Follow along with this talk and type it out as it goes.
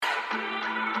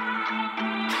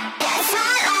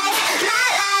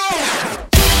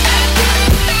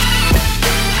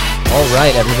All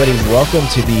right, everybody, welcome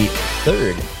to the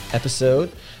third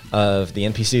episode of the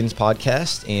NP Students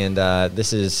Podcast, and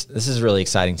this is really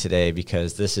exciting today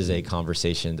because this is a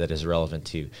conversation that is relevant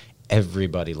to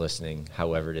everybody listening,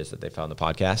 however it is that they found the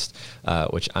podcast,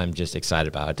 which I'm just excited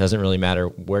about. It doesn't really matter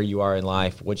where you are in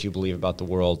life, what you believe about the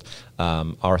world.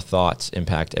 Our thoughts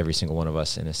impact every single one of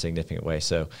us in a significant way.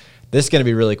 So this is going to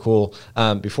be really cool.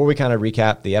 Before we kind of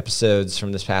recap the episodes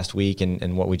from this past week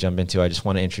and what we jump into, I just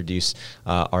want to introduce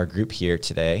our group here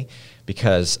today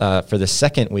because for the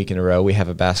second week in a row, we have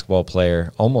a basketball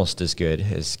player almost as good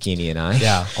as Keeney and I.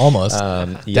 Yeah, almost.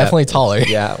 Definitely taller.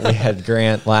 Yeah, we had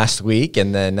Grant last week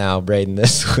and then now Braden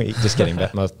this week. Just kidding.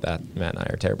 Matt and I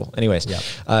are terrible. Anyways,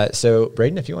 so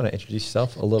Braden, if you want to introduce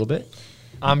yourself a little bit.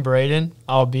 I'm Braden.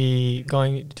 I'll be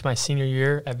going to my senior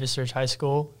year at Vista Ridge High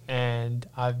School, and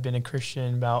I've been a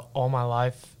Christian about all my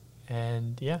life.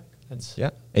 And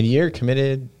And you're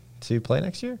committed to play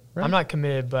next year, right? I'm not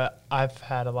committed, but I've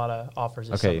had a lot of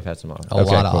offers. Okay, you've had some offers. A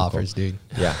lot of offers, dude.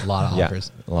 Yeah, a lot of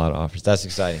offers. A lot of offers. That's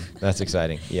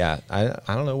exciting. Yeah, I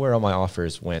don't know where all my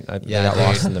offers went. They got dude.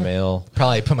 lost in the mail.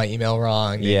 Probably put my email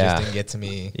wrong. They just didn't get to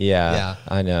me. Yeah.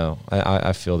 I know.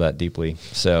 I feel that deeply.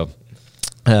 So.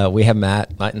 We have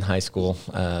Matt in high school.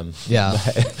 A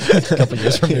couple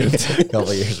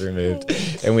years removed.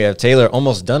 And we have Taylor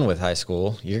almost done with high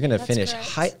school. You're going to finish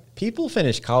correct. People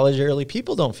finish college early.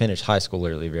 People don't finish high school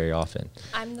early very often.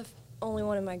 I'm the only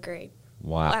one in my grade.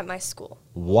 Wow. At my school.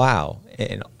 Wow.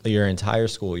 In your entire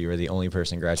school, you were the only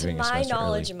person To graduating a my semester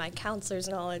knowledge early. and my counselor's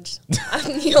knowledge,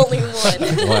 I'm the only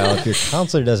one. Well, if your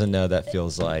counselor doesn't know, that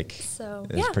feels like So,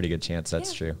 there's yeah. a pretty good chance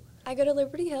that's Yeah. true. I go to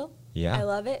Liberty Hill. Yeah. I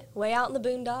love it. Way out in the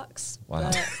boondocks.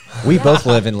 Wow. but- We both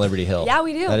live in Liberty Hill. Yeah,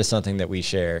 we do. That is something that we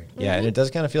share. Yeah, and it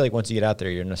does kind of feel like once you get out there,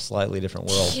 you're in a slightly different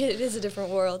world. It is a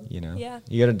different world. You know, Yeah.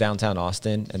 you go to downtown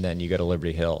Austin and then you go to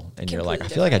Liberty Hill and you're like, I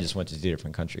Completely feel like I different. just went to 2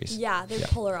 different countries. Yeah, they're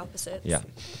polar opposites. Yeah,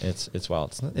 it's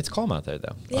wild. It's calm out there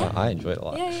though. Yeah. I enjoy it a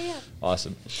lot. Yeah.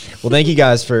 Awesome. Well, thank you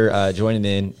guys for joining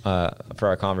in for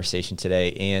our conversation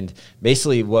today. And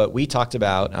basically, what we talked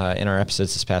about in our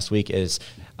episodes this past week is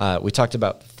we talked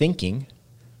about thinking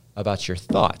about your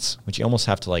thoughts, which you almost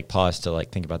have to like pause to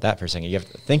like think about that for a second. You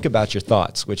have to think about your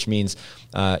thoughts, which means,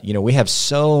 we have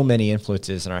so many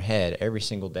influences in our head every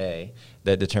single day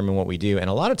that determine what we do. And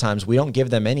a lot of times we don't give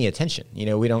them any attention.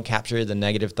 We don't capture the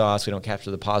negative thoughts. We don't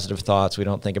capture the positive thoughts. We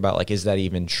don't think about like, is that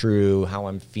even true? How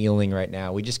I'm feeling right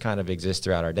now. We just kind of exist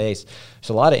throughout our days.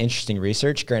 So a lot of interesting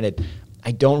research. Granted,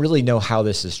 I don't really know how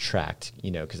this is tracked,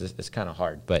 because it's kind of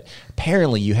hard. But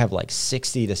apparently you have like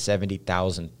 60 to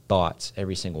 70,000 thoughts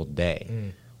every single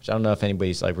day, which I don't know if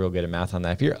anybody's like real good at math on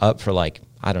that. If you're up for like,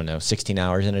 16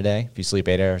 hours in a day, if you sleep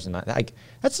 8 hours a night, like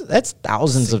that's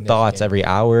thousands of thoughts every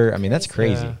hour. I mean, that's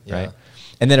crazy, right?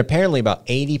 And then apparently about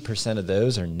 80% of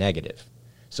those are negative.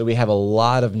 So we have a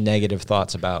lot of negative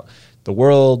thoughts about the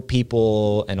world,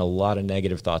 people, and a lot of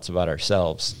negative thoughts about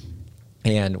ourselves.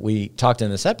 And we talked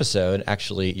in this episode,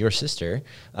 actually, your sister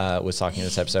was talking in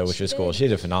this episode, which was cool. She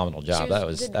did a phenomenal job. That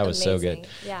was so good.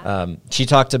 Yeah. She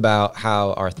talked about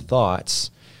how our thoughts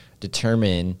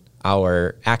determine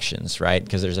our actions, right?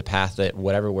 Because there's a path that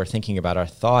whatever we're thinking about, our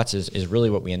thoughts is really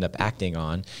what we end up acting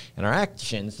on. And our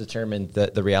actions determine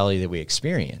the reality that we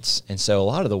experience. And so a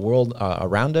lot of the world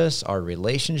around us, our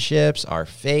relationships, our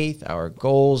faith, our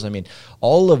goals, I mean,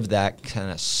 all of that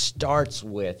kind of starts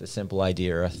with a simple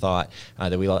idea or a thought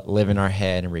that we let live in our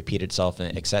head and repeat itself,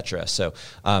 and et cetera. So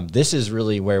this is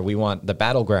really where we want the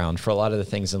battleground for a lot of the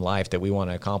things in life that we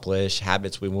want to accomplish,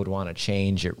 habits we would want to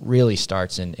change. It really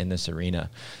starts in this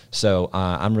arena. So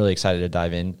I'm really excited to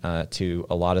dive in to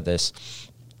a lot of this.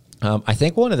 I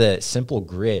think one of the simple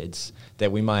grids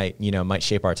that we might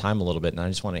shape our time a little bit, and I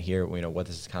just want to hear what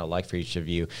this is kind of like for each of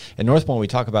you. At North Point, we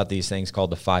talk about these things called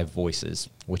the 5 voices,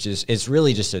 which is it's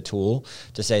really just a tool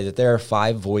to say that there are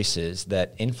 5 voices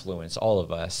that influence all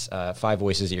of us. 5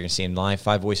 voices that you're going to see in life,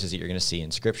 5 voices that you're going to see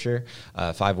in Scripture,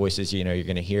 5 voices you're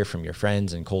going to hear from your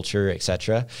friends and culture,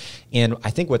 etc. And I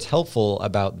think what's helpful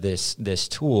about this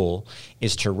tool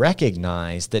is to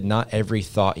recognize that not every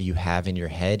thought you have in your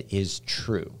head is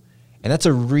true. And that's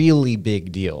a really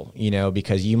big deal,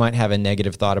 because you might have a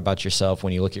negative thought about yourself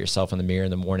when you look at yourself in the mirror in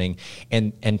the morning,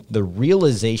 and the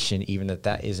realization even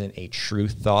that isn't a true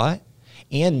thought,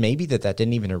 and maybe that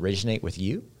didn't even originate with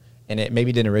you, and it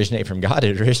maybe didn't originate from God.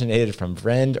 It originated from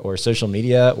friend or social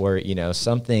media or,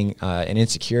 something, an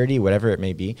insecurity, whatever it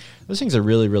may be. Those things are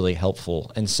really, really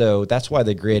helpful. And so that's why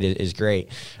the grid is great.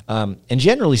 And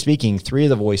generally speaking, 3 of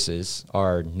the voices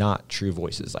are not true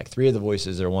voices. Like 3 of the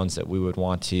voices are ones that we would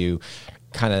want to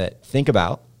kind of think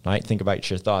about right? Think about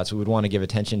your thoughts. We would want to give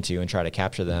attention to and try to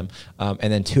capture them.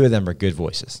 And then 2 of them are good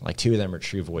voices. Like 2 of them are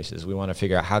true voices. We want to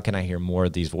figure out, how can I hear more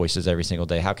of these voices every single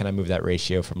day? How can I move that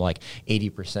ratio from like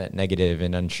 80% negative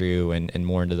and untrue and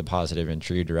more into the positive and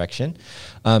true direction?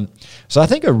 So I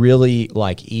think a really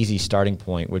like easy starting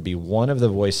point would be, one of the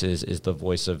voices is the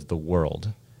voice of the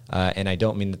world. And I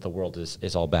don't mean that the world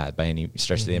is all bad by any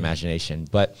stretch of the imagination,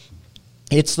 but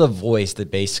it's the voice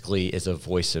that basically is a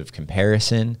voice of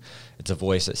comparison. It's a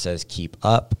voice that says, keep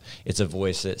up. It's a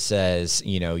voice that says,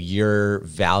 you know, your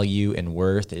value and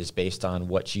worth is based on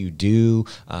what you do,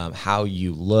 how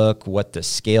you look, what the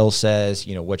scale says,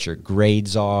 you know, what your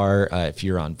grades are, if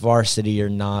you're on varsity or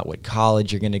not, what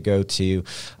college you're going to go to.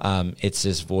 It's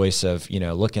this voice of, you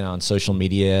know, looking on social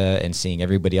media and seeing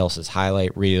everybody else's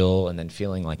highlight reel and then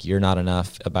feeling like you're not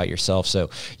enough about yourself. So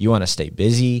you want to stay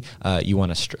busy, you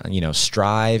want to,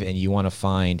 strive, and you want to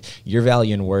find your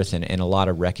value and worth and a lot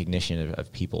of recognition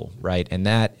of people, right? And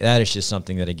that is just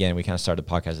something that, again, we kind of started the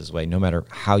podcast this way. No matter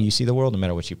how you see the world, no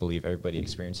matter what you believe, everybody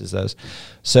experiences those.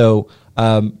 So,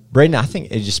 Braden, I think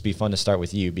it'd just be fun to start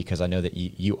with you, because I know that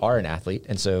you are an athlete,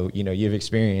 and so you've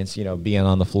experienced being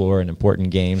on the floor in important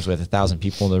games with 1,000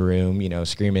 people in the room,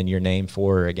 screaming your name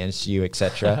for or against you,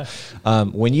 etc.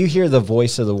 When you hear the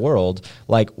voice of the world,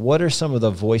 like, what are some of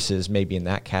the voices maybe in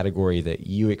that category that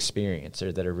you experience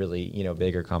or that are really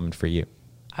big or common for you?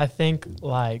 I think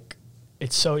like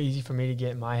it's so easy for me to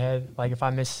get in my head. Like if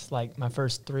I miss like my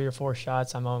first 3 or 4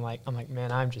 shots, I'm like,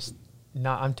 man,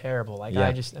 I'm terrible. Like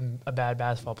I just am a bad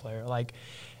basketball player. Like,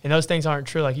 and those things aren't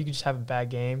true. Like you could just have a bad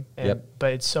game,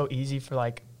 but it's so easy for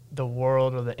like the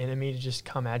world or the enemy to just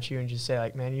come at you and just say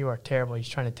like, man, you are terrible. He's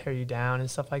trying to tear you down and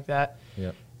stuff like that.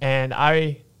 Yep. And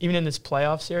even in this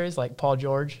playoff series, like Paul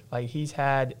George, like he's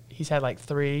had like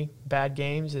 3 bad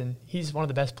games, and he's one of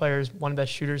the best players, one of the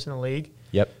best shooters in the league.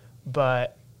 Yep.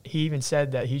 But he even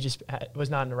said that he just was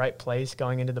not in the right place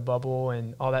going into the bubble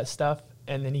and all that stuff.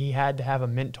 And then he had to have a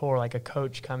mentor, like a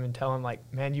coach, come and tell him, like,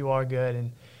 man, you are good,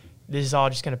 and this is all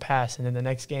just going to pass. And then the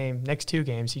next 2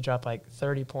 games, he dropped like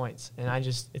 30 points. And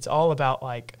it's all about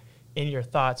like in your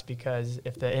thoughts, because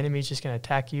if the enemy's just going to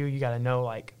attack you, you got to know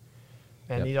like,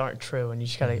 man, these aren't true, and you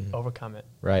just got to overcome it.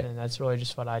 Right. And that's really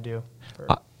just what I do.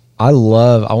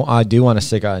 I do want to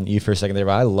stick on you for a second there,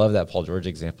 but I love that Paul George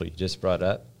example you just brought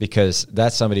up, because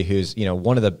that's somebody who's,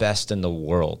 one of the best in the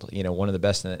world, one of the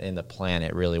best in the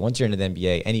planet, really. Once you're into the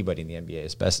NBA, anybody in the NBA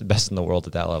is best in the world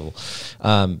at that level.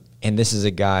 And this is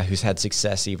a guy who's had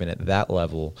success even at that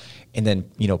level, and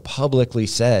then, publicly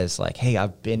says like, hey,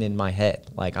 I've been in my head.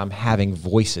 Like, I'm having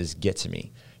voices get to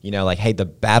me. Like, hey, the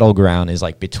battleground is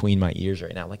like between my ears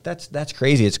right now. Like, that's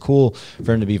crazy. It's cool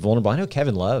for him to be vulnerable. I know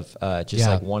Kevin Love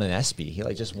like won an ESPY. He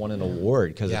like just won an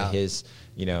award because of his,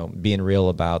 being real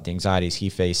about the anxieties he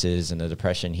faces and the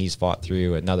depression he's fought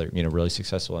through. Another, really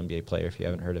successful NBA player, if you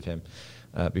haven't heard of him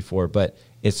before. But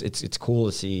it's cool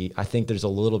to see. I think there's a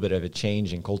little bit of a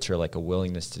change in culture, like a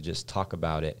willingness to just talk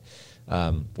about it.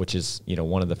 Which is,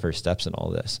 one of the first steps in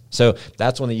all this. So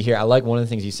that's one that you hear. I like one of the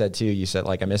things you said too. You said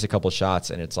like, I miss a couple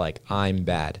shots and it's like, I'm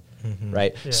bad. Mm-hmm.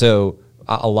 Right. Yeah. So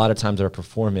a lot of times our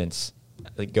performance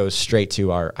goes straight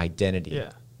to our identity.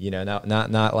 Yeah.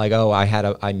 Not like, oh,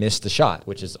 I missed the shot,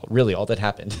 which is really all that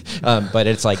happened. But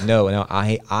it's like, no,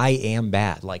 I am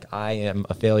bad. Like, I am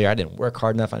a failure. I didn't work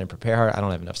hard enough. I didn't prepare hard. I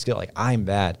don't have enough skill. Like, I'm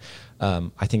bad.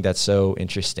 I think that's so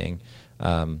interesting.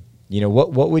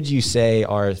 What would you say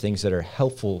are things that are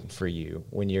helpful for you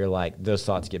when you're like, those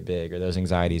thoughts get big or those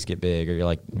anxieties get big, or you're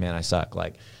like, man, I suck?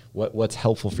 Like, what's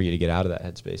helpful for you to get out of that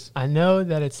headspace? I know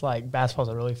that it's like basketball's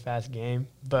a really fast game,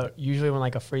 but usually when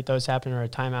like a free throw's happening or a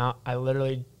timeout, I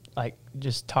literally like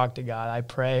just talk to God. I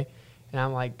pray, and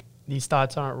I'm like, these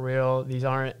thoughts aren't real. These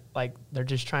aren't like, they're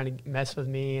just trying to mess with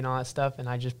me and all that stuff. And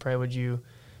I just pray, would you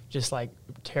just like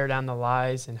tear down the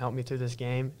lies and help me through this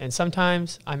game. And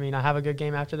sometimes, I have a good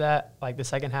game after that. Like the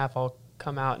second half, I'll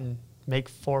come out and make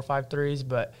 4 or 5 threes,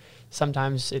 but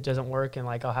sometimes it doesn't work, and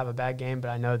like I'll have a bad game, but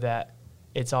I know that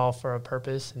it's all for a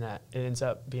purpose and that it ends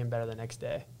up being better the next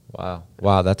day. Wow,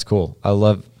 that's cool. I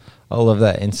love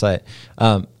that insight.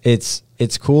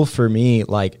 It's cool for me,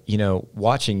 like,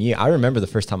 watching you. I remember the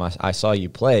first time I saw you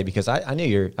play, because I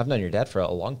knew I've known your dad for a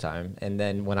long time. And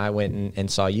then when I went and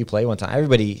saw you play one time,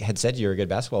 everybody had said you were a good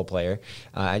basketball player.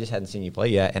 I just hadn't seen you play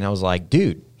yet. And I was like,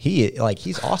 dude,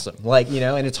 he's awesome. Like,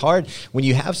 and it's hard when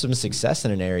you have some success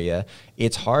in an area.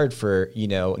 It's hard for,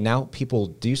 now people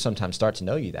do sometimes start to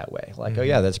know you that way. Like, oh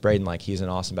yeah, that's Braden. Like, he's an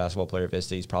awesome basketball player at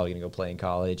Vista. He's probably going to go play in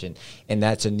college. And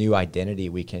that's a new identity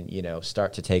we can,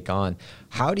 start to take on.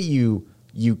 How do you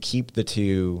keep the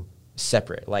two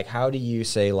separate? Like, how do you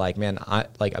say like, man,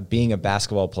 being a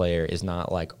basketball player is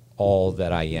not like all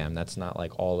that I am. That's not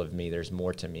like all of me. There's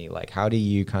more to me. Like, how do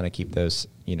you kind of keep those,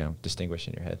 distinguished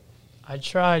in your head? I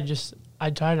try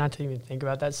not to even think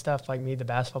about that stuff, like me, the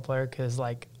basketball player, because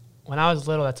like when I was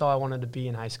little, that's all I wanted to be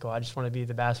in high school. I just want to be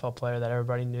the basketball player that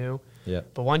everybody knew. Yeah.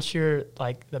 But once you're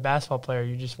like the basketball player,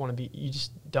 you just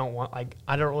don't want, like,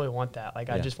 I don't really want that. Like,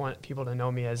 I just want people to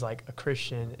know me as like a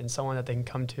Christian and someone that they can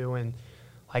come to, and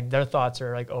like their thoughts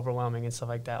are like overwhelming and stuff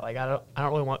like that. Like, I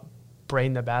don't really want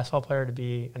Braden, the basketball player, to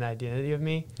be an identity of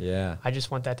me. Yeah. I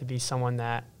just want that to be someone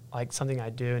that, like, something I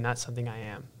do, not something I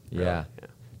am. Really. Yeah.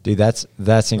 Dude, that's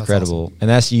incredible. Awesome. And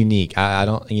that's unique. I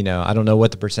don't know what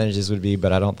the percentages would be,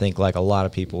 but I don't think like a lot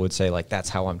of people would say like, that's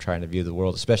how I'm trying to view the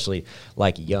world, especially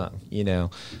like young,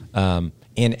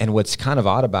 and what's kind of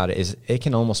odd about it is it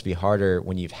can almost be harder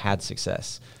when you've had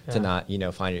success to not,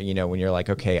 find, when you're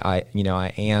like, okay, I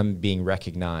am being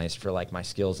recognized for like my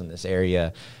skills in this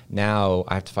area. Now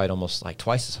I have to fight almost like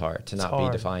twice as hard to not be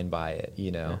defined by it,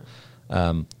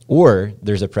 or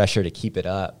there's a pressure to keep it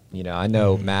up. I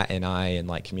know Matt and I in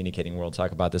like communicating world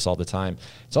talk about this all the time.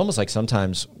 It's almost like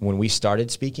sometimes when we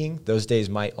started speaking, those days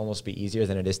might almost be easier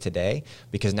than it is today,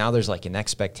 because now there's like an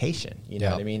expectation, you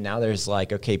know what I mean? Now there's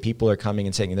like, okay, people are coming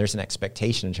and saying there's an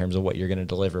expectation in terms of what you're going to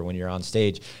deliver when you're on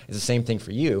stage. It's the same thing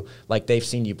for you. Like, they've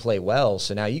seen you play well,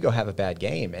 so now you go have a bad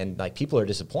game and like people are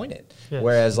disappointed. Yes.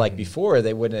 Whereas like before,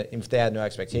 they wouldn't, if they had no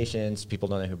expectations, people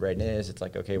don't know who Braden is, it's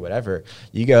like, okay, whatever.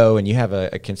 You go and you have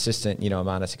a consistent,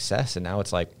 amount of success, and now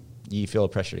it's like, you feel a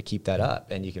pressure to keep that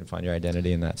up, and you can find your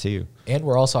identity in that too. And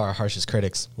we're also our harshest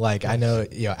critics. Like, I know,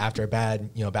 after a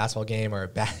bad, basketball game or a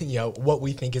bad, what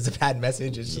we think is a bad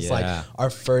message, it's just like our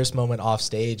first moment off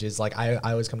stage is like, I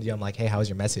always come to you, I'm like, hey, how was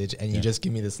your message? And you just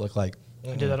give me this look like,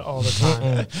 I do that all the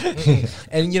time.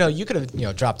 And, you could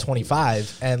have, dropped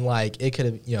 25 and like, it could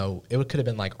have, it could have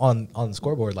been like on the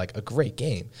scoreboard, like a great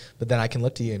game. But then I can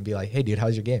look to you and be like, hey dude,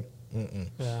 how's your game?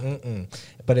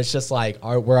 But it's just like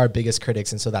we're our biggest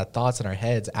critics, and so that thoughts in our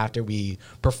heads after we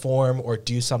perform or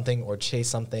do something or chase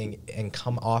something and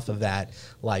come off of that,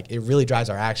 like, it really drives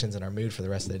our actions and our mood for the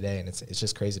rest of the day, and it's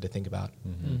just crazy to think about.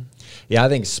 Yeah, I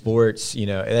think sports,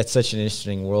 that's such an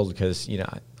interesting world, because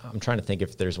I'm trying to think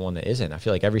if there's one that isn't. I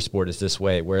feel like every sport is this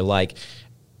way, where like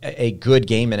a good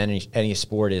game in any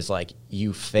sport is like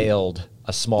you failed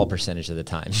a small percentage of the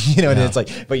time, and it's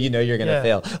like, but you're going to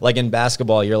fail. Like in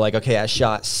basketball, you're like, okay, I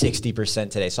shot 60%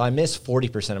 today, so I missed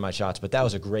 40% of my shots, but that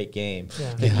was a great game.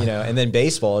 And then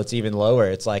baseball, it's even lower.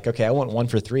 It's like, okay, I went 1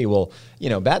 for 3. Well,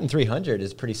 batting 300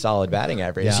 is pretty solid batting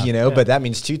average, but that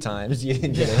means 2 times you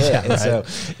didn't get a hit. And so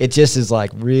it just is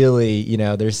like really,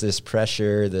 there's this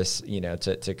pressure, this,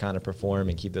 to kind of perform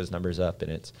and keep those numbers up,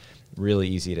 and it's really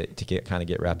easy to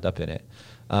get wrapped up in it.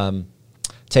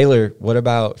 Taylor, what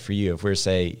about for you? If we're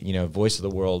say, voice of the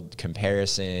world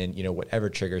comparison, whatever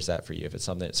triggers that for you, if it's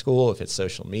something at school, if it's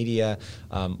social media,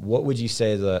 what would you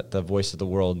say the voice of the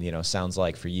world, sounds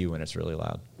like for you when it's really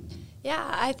loud? Yeah,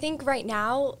 I think right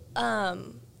now,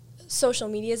 social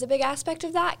media is a big aspect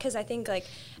of that, because I think like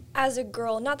as a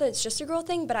girl, not that it's just a girl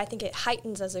thing, but I think it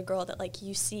heightens as a girl that like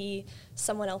you see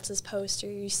someone else's post,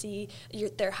 or you see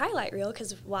their highlight reel,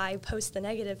 because why post the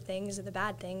negative things or the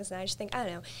bad things? And I just think, I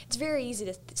don't know, it's very easy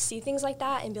to see things like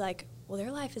that and be like, well,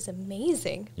 their life is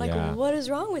amazing. Like, what is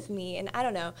wrong with me? And I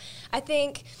don't know. I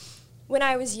think when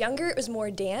I was younger, it was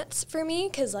more dance for me,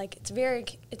 because like it's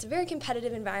a very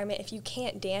competitive environment. If you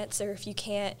can't dance, or if you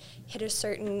can't hit a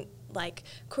certain like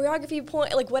choreography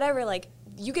point, like whatever, like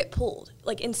you get pulled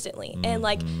like instantly. And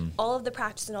like all of the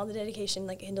practice and all the dedication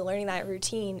like into learning that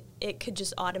routine, it could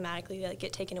just automatically like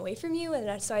get taken away from you.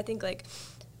 And so I think like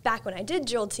back when I did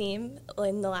drill team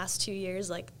in the last 2 years,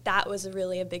 like that was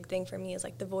really a big thing for me, is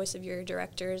like the voice of your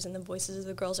directors and the voices of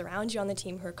the girls around you on the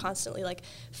team who are constantly like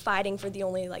fighting for the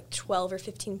only like 12 or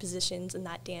 15 positions in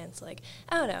that dance. Like,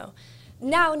 I don't know.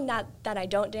 Now, not that I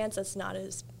don't dance, that's not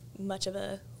as much of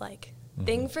a like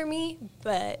thing for me,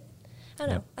 but I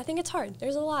don't know. I think it's hard.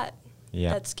 There's a lot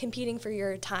that's competing for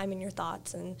your time and your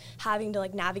thoughts, and having to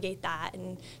like navigate that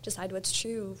and decide what's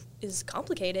true is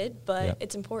complicated, but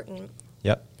it's important.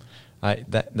 Yep.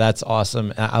 That's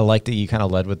awesome. I like that you kind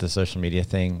of led with the social media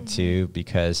thing too,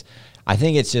 because I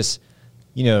think it's just,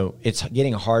 it's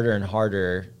getting harder and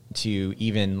harder to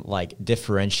even like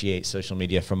differentiate social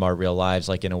media from our real lives.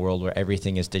 Like in a world where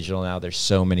everything is digital now, there's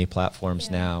so many platforms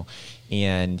now,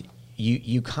 and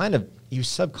you kind of, you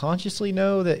subconsciously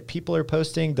know that people are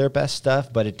posting their best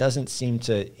stuff, but it doesn't seem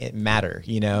to matter.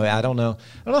 I don't know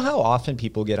how often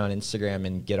people get on Instagram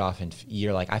and get off and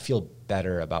you're like, I feel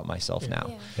better about myself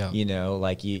now. Yeah.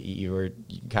 Like you were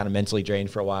kind of mentally drained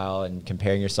for a while and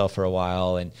comparing yourself for a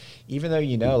while. And even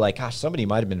though, like, gosh, somebody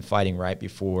might've been fighting right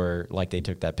before, like, they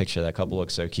took that picture, that couple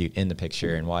looks so cute in the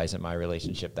picture. And why isn't my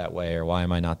relationship that way? Or why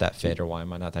am I not that fit? Or why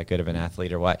am I not that good of an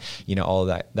athlete? Or why, all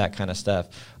of that kind of stuff.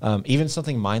 Even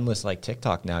something mindless like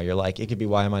TikTok now, you're like, it could be,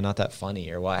 why am I not that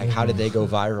funny? Or why, how did they go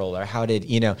viral? Or how did,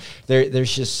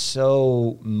 there's just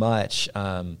so much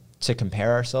to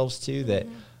compare ourselves to that.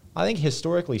 I think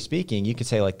historically speaking, you could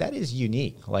say like that is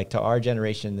unique, like to our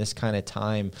generation, this kind of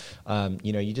time.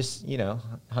 You just,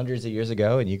 hundreds of years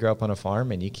ago, and you grew up on a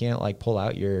farm, and you can't like pull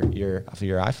out your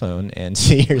iPhone and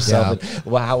see yourself. And,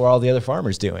 well, how are all the other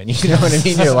farmers doing? You know what I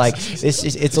mean? You're like, it's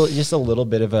just a little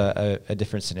bit of a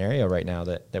different scenario right now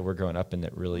that we're growing up in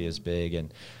that really is big,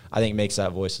 and I think makes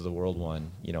that voice of the world one,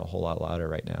 a whole lot louder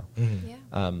right now.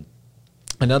 Yeah.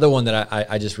 Another one that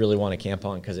I just really want to camp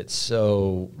on because it's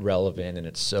so relevant and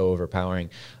it's so overpowering.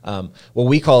 What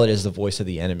we call it is the voice of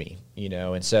the enemy,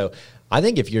 and so I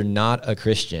think if you're not a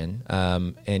Christian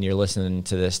and you're listening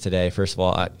to this today, first of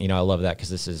all, I love that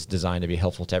because this is designed to be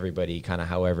helpful to everybody, kind of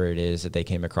however it is that they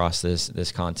came across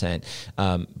this content.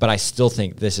 But I still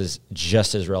think this is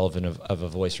just as relevant of a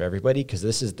voice for everybody because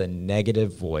this is the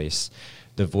negative voice,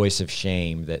 the voice of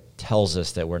shame that tells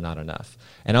us that we're not enough.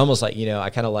 And almost like, I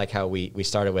kind of like how we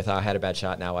started with, I had a bad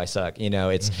shot, now I suck.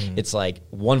 It's like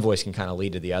one voice can kind of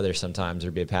lead to the other sometimes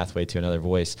or be a pathway to another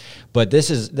voice. But this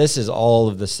is all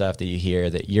of the stuff that you hear,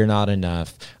 that you're not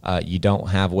enough, you don't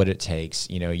have what it takes,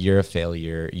 you're a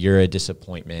failure, you're a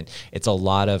disappointment. It's a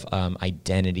lot of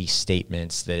identity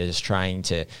statements that is trying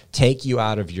to take you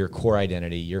out of your core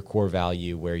identity, your core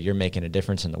value, where you're making a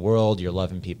difference in the world, you're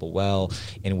loving people well,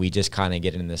 and we just kind of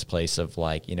get in this place of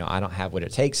like, I don't have what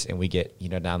it takes, and we get,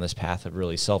 down this path of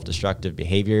really self-destructive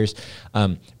behaviors.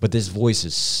 But this voice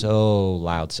is so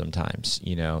loud sometimes,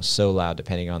 so loud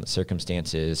depending on the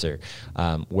circumstances or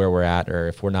where we're at, or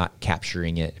if we're not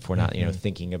capturing it, if we're not,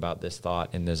 thinking about this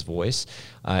thought and this voice,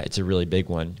 it's a really big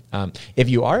one. If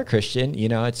you are a Christian,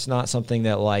 it's not something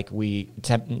that like we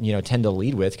tend to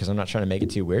lead with, because I'm not trying to make it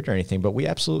too weird or anything, but we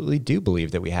absolutely do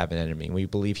believe that we have an enemy. We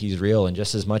believe he's real, and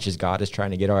just as much as God is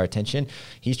trying to get our attention,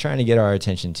 he's trying to get our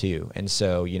attention too. And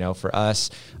so, for us,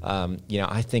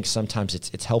 I think sometimes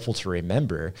it's helpful to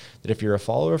remember that if you're a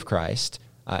follower of Christ,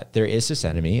 there is this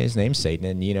enemy. His name's Satan,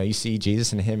 and you see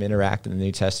Jesus and him interact in the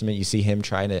New Testament. You see him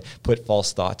trying to put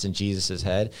false thoughts in Jesus's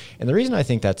head. And the reason I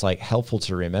think that's like helpful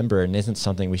to remember and isn't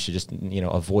something we should just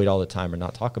avoid all the time or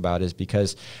not talk about is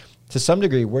because to some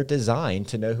degree, we're designed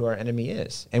to know who our enemy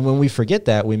is. And when we forget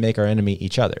that, we make our enemy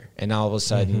each other. And all of a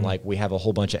sudden, like, we have a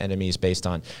whole bunch of enemies based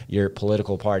on your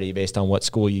political party, based on what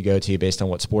school you go to, based on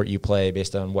what sport you play,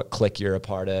 based on what clique you're a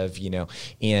part of,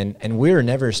 And we're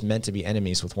never meant to be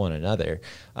enemies with one another.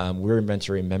 We're meant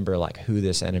to remember, like, who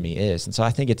this enemy is. And so I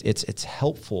think it's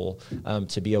helpful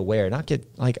to be aware, not get,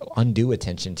 like, undue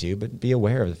attention to, but be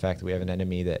aware of the fact that we have an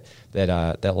enemy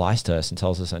that lies to us and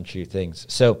tells us untrue things.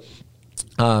 So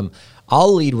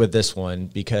I'll lead with this one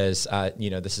because,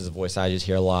 this is a voice I just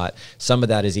hear a lot. Some of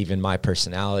that is even my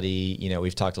personality.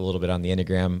 We've talked a little bit on the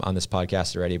Enneagram on this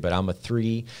podcast already, but I'm a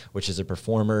 3, which is a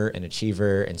performer, an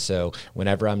achiever. And so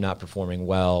whenever I'm not performing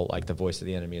well, like, the voice of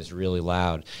the enemy is really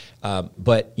loud.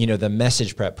 But the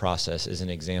message prep process is an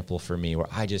example for me where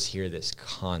I just hear this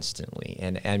constantly.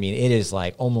 And I mean, it is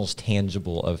like almost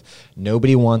tangible of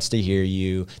nobody wants to hear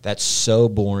you. That's so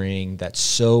boring. That's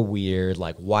so weird.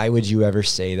 Like, why would you ever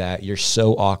say that? You're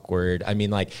so awkward. I mean,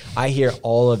 like, I hear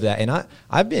all of that. And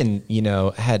I've been,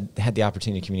 had the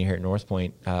opportunity to communicate here at North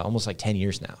Point almost like 10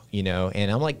 years now,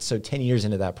 and I'm like, so 10 years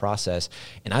into that process.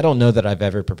 And I don't know that I've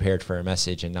ever prepared for a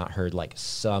message and not heard like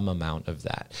some amount of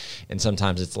that. And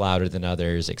sometimes it's louder than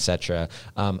others, etc.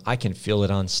 I can feel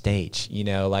it on stage,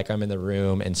 like I'm in the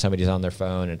room and somebody's on their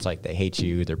phone and it's like they hate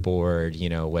you, they're bored,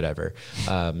 whatever.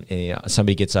 And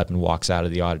somebody gets up and walks out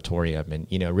of the auditorium and,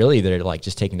 really they're like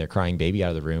just taking their crying baby out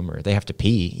of the room, or they have to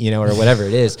pee, or whatever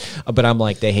it is. But I'm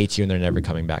like, they hate you and they're never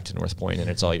coming back to North Point and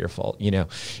it's all your fault,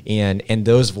 and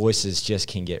those voices just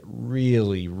can get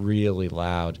really, really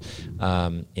loud.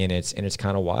 And it's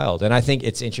kind of wild. And I think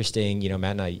it's interesting,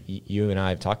 Matt and you and I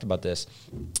have talked about this.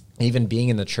 Even being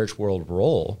in the church world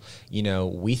role,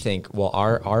 we think, well,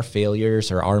 our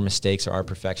failures or our mistakes or our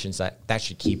perfections, that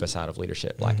should keep us out of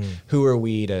leadership. Like, who are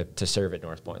we to serve at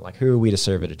North Point? Like, who are we to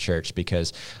serve at a church?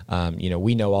 Because,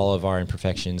 we know all of our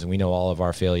imperfections and we know all of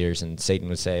our failures. And Satan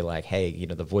would say, like, hey,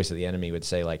 the voice of the enemy would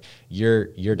say, like,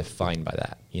 you're defined by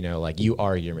that. you know, like you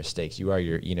are your mistakes. You are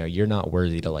your, you know, you're not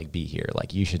worthy to like be here.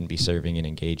 Like you shouldn't be serving and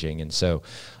engaging. And so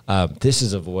this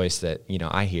is a voice that, you know,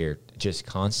 I hear just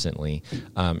constantly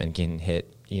and can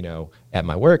hit, you know, at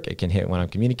my work. It can hit when I'm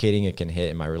communicating. It can hit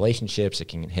in my relationships. It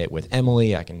can hit with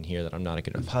Emily. I can hear that I'm not a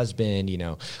good enough husband. You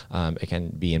know, it can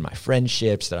be in my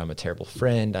friendships that I'm a terrible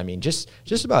friend. I mean, just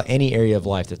about any area of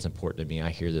life that's important to me, I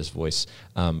hear this voice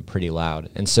pretty loud.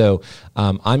 And so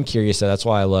I'm curious. That's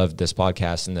why I love this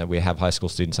podcast and that we have high school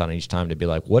students on each time to be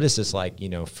like, what is this like, you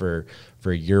know, for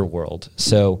your world?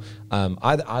 So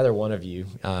either one of you,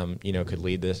 you know, could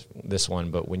lead this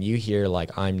one. But when you hear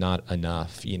like, I'm not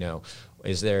enough, you know,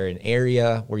 is there an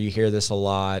area where you hear this a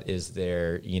lot? Is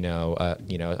there, you know,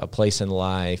 a place in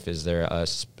life? Is there a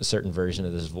certain version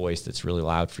of this voice that's really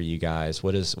loud for you guys?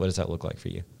 What does that look like for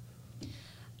you?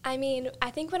 I mean, I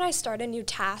think when I start a new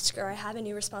task or I have a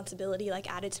new responsibility like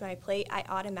added to my plate, I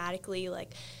automatically,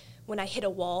 like, when I hit a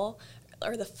wall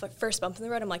or the first bump in the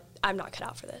road, I'm like, I'm not cut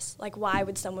out for this. Like, why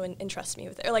would someone entrust me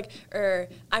with it? Or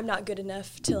I'm not good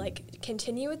enough to like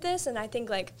continue with this. And I think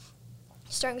like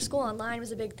starting school online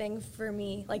was a big thing for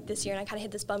me like this year, and I kind of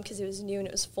hit this bump because it was new and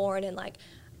it was foreign, and like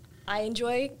I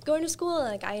enjoy going to school, and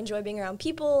like I enjoy being around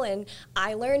people, and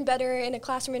I learn better in a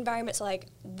classroom environment. So like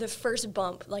the first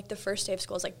bump, like the first day of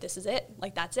school is like, this is it,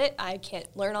 like that's it, I can't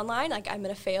learn online, like I'm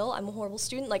gonna fail, I'm a horrible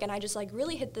student, like, and I just like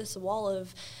really hit this wall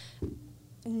of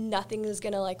nothing is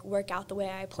gonna like work out the way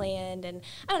I planned. And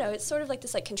I don't know, it's sort of like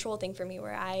this like control thing for me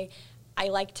where I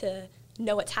like to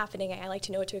know what's happening. I like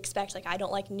to know what to expect. Like I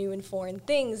don't like new and foreign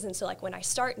things, and so like when I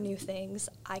start new things,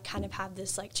 I kind of have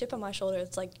this like chip on my shoulder.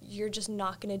 It's like you're just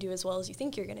not going to do as well as you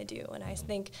think you're going to do, and I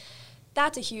think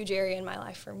that's a huge area in my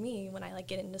life for me when I like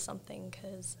get into something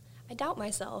because I doubt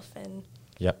myself, and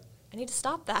Yep. I need to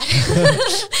stop that.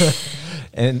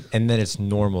 And then it's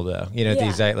normal though, you know, Yeah. the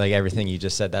exact, like everything you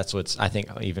just said, that's what's, I think,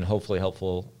 even hopefully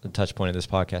helpful touch point of this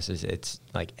podcast is it's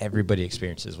like everybody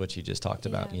experiences what you just talked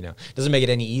about, Yeah. you know, it doesn't make it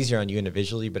any easier on you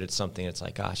individually, but it's something that's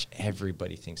like, gosh,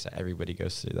 everybody thinks that, everybody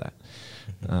goes through that.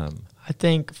 I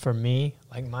think for me,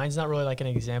 like mine's not really like an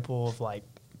example of like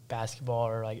basketball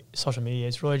or like social media.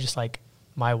 It's really just like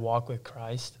my walk with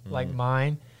Christ. Like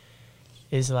mine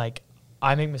is like,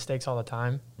 I make mistakes all the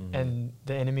time, and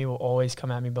the enemy will always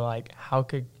come at me, but like, how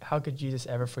could Jesus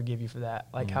ever forgive you for that?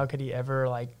 Like, how could he ever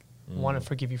like want to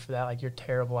forgive you for that? Like, you're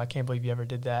terrible. I can't believe you ever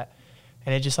did that.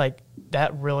 And it just like,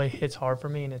 that really hits hard for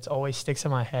me, and it's always sticks in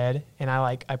my head. And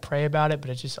I pray about it, but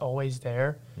it's just always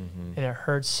there, and it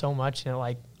hurts so much. And it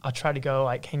like, I'll try to go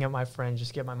like hang out with my friends,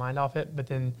 just get my mind off it. But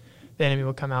then the enemy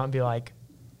will come out and be like,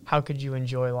 how could you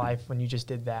enjoy life when you just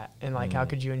did that? And like, how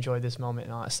could you enjoy this moment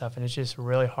and all that stuff? And it's just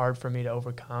really hard for me to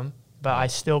overcome, but I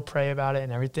still pray about it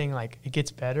and everything. Like it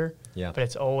gets better, but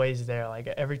it's always there, like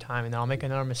every time. And then I'll make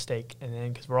another mistake. And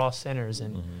then, cause we're all sinners,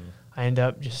 and I end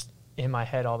up just in my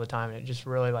head all the time. And it just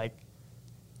really like,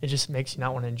 it just makes you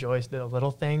not want to enjoy the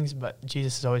little things, but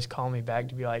Jesus is always calling me back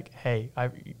to be like, hey,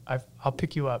 I'll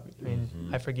pick you up. I mean,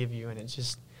 I forgive you. And it's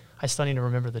just, I still need to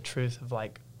remember the truth of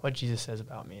like what Jesus says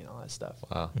about me and all that stuff.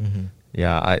 Wow.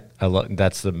 Yeah, I love,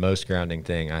 that's the most grounding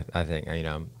thing. I think, you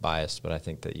know, I'm biased, but I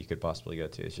think that you could possibly go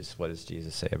to is just, what does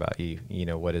Jesus say about you? You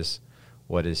know, what is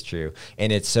true?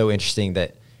 And it's so interesting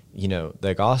that, you know,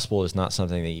 the gospel is not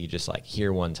something that you just like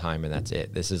hear one time and that's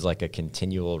it. This is like a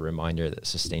continual reminder that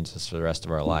sustains us for the rest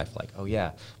of our life. Like, oh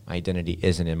yeah, my identity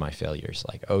isn't in my failures.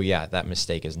 Like, oh yeah, that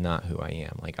mistake is not who I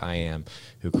am. Like, I am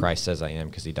who Christ says I am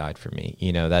because he died for me.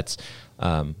 You know, that's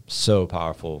so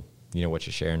powerful, you know, what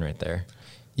you're sharing right there.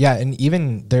 Yeah, and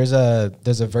even there's a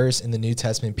verse in the New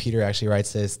Testament, Peter actually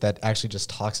writes this, that actually just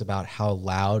talks about how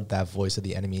loud that voice of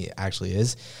the enemy actually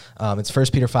is. It's 1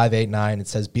 Peter 5:8-9. It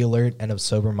says, "Be alert and of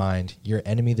sober mind. Your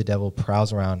enemy, the devil,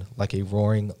 prowls around like a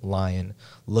roaring lion,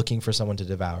 looking for someone to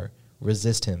devour.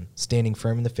 Resist him, standing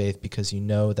firm in the faith, because you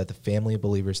know that the family of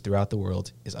believers throughout the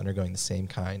world is undergoing the same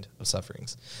kind of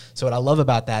sufferings." So what I love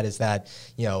about that is that,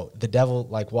 you know, the devil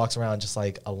like walks around just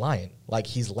like a lion, like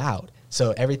he's loud.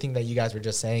 So everything that you guys were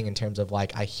just saying in terms of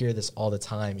like, I hear this all the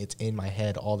time. It's in my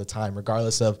head all the time,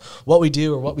 regardless of what we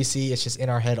do or what we see. It's just in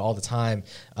our head all the time.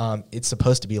 It's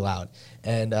supposed to be loud.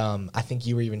 And I think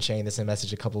you were even sharing this in a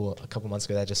message a couple months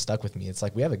ago that just stuck with me. It's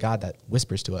like, we have a God that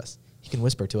whispers to us. He can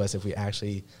whisper to us if we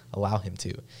actually allow him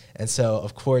to. And so,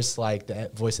 of course, like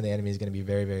the voice of the enemy is going to be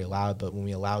very, very loud. But when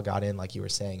we allow God in, like you were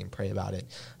saying, and pray about it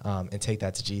and take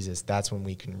that to Jesus, that's when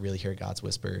we can really hear God's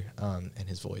whisper and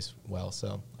his voice well.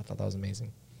 So I thought that was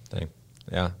amazing. Dang.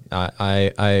 Yeah,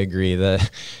 I agree that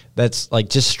that's like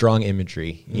just strong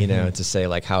imagery, you know, to say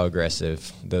like how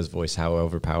aggressive those voices, how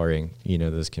overpowering, you know,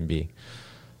 those can be.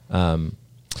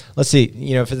 Let's see,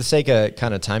 for the sake of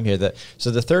kind of time here,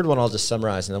 so the third one I'll just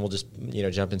summarize, and then we'll just,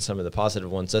 jump in some of the positive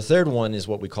ones. The third one is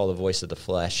what we call the voice of the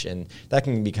flesh, and that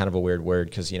can be kind of a weird word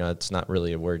because, it's not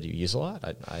really a word you use a lot.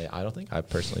 I don't think. I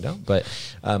personally don't. But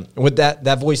what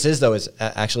that voice is, though, is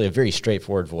actually a very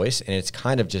straightforward voice, and it's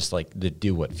kind of just like the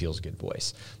do what feels good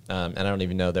voice. And I don't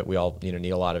even know that we all, need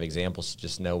a lot of examples to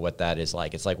just know what that is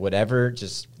like. It's like whatever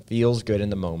just feels good in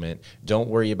the moment. Don't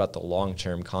worry about the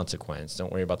long-term consequence.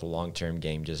 Don't worry about the long-term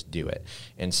game. Just do it.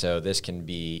 And so this can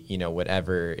be,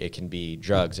 whatever. It can be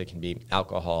drugs. It can be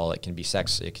alcohol. It can be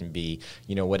sex. It can be,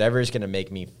 whatever is going to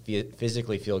make me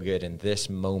physically feel good in this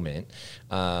moment.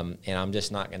 And I'm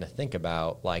just not going to think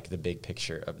about like the big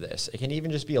picture of this. It can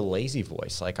even just be a lazy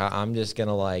voice. Like I'm just going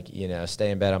to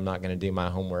stay in bed. I'm not going to do my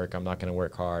homework. I'm not going to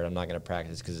work hard. I'm not going to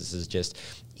practice because this is just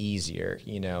easier.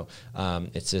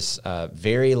 It's this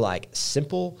very like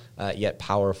simple yet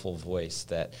powerful voice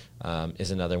that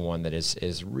is another one that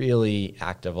is really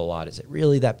active a lot. Is it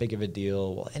really that big of a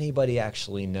deal? Will anybody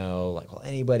actually know? Like, will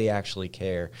anybody actually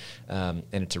care? And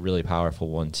it's a really powerful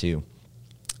one too.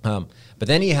 But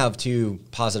then you have two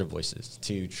positive voices,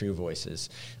 two true voices.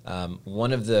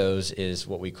 One of those is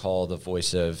what we call the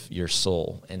voice of your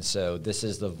soul. And so this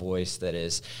is the voice that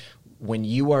is when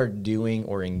you are doing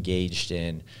or engaged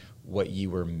in what you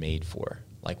were made for,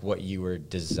 like what you were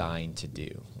designed to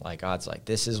do. Like God's like,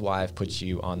 this is why I've put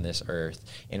you on this earth.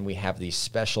 And we have these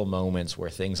special moments where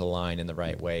things align in the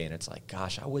right way. And it's like,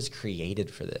 gosh, I was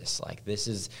created for this. Like this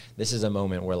is a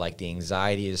moment where like the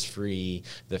anxiety is free,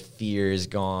 the fear is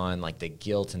gone, like the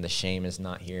guilt and the shame is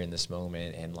not here in this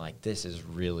moment. And like, this is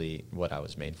really what I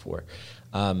was made for.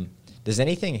 Does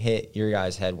anything hit your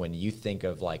guys' head when you think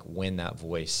of like when that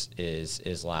voice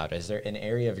is loud? Is there an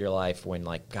area of your life when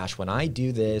like, gosh, when I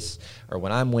do this, or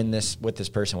when I'm with this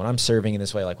person, when I'm serving in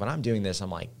this way, like when I'm doing this, I'm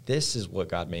like, this is what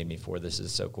God made me for. This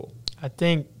is so cool. I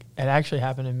think it actually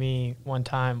happened to me one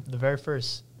time. The very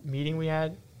first meeting we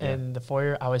had in the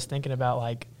foyer, I was thinking about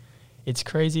like, it's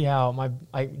crazy how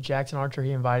Jackson Archer,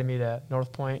 he invited me to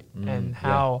North Point, and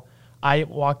how I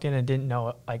walked in and didn't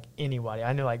know like anybody.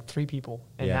 I knew like 3 people,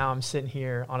 and now I'm sitting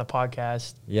here on a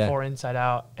podcast for Inside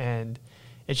Out, and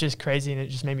it's just crazy, and it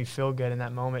just made me feel good in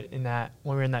that moment. In that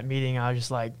when we were in that meeting, I was just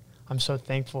like, I'm so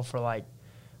thankful for like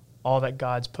all that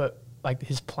God's put like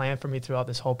His plan for me throughout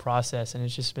this whole process, and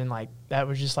it's just been like that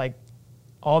was just like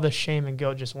all the shame and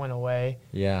guilt just went away,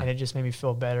 and it just made me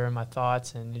feel better in my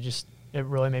thoughts, and it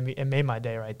really made my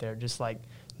day right there, just like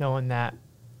knowing that.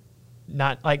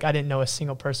 Not like I didn't know a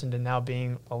single person to now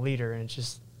being a leader, and it's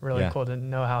just really cool to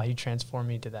know how He transformed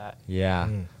me to that.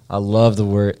 I love the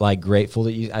word like grateful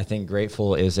that I think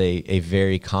grateful is a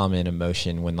very common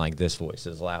emotion when like this voice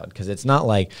is loud, because it's not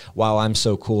like, wow, I'm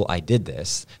so cool, I did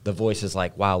this. The voice is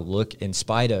like, wow, look, in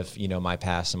spite of my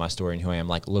past and my story and who I am,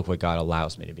 like look what God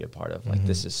allows me to be a part of. Like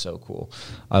this is so cool.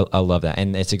 I love that.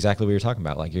 And it's exactly what you're talking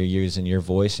about. Like you're using your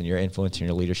voice and your influence and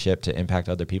your leadership to impact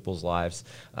other people's lives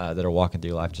that are walking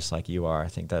through life just like you are. I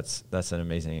think that's an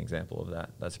amazing example of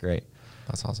that. That's great.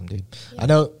 That's awesome, dude. I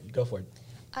know. Go for it.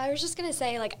 I was just going to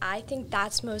say, like, I think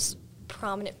that's most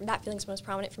prominent, that feeling's most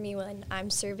prominent for me when I'm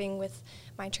serving with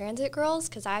my transit girls,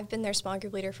 because I've been their small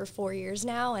group leader for 4 years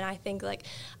now, and I think, like,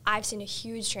 I've seen a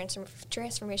huge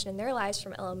transformation in their lives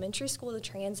from elementary school to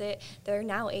transit. They're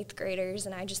now 8th graders,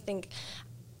 and I just think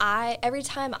every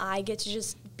time I get to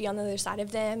just be on the other side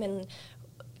of them and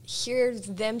hear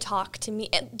them talk to me,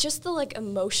 and just the, like,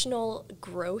 emotional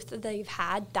growth that they've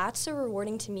had, that's so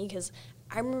rewarding to me, because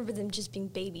I remember them just being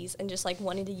babies and just, like,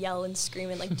 wanting to yell and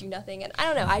scream and, like, do nothing. And I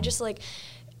don't know. I just, like,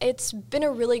 it's been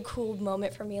a really cool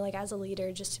moment for me, like, as a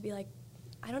leader, just to be, like,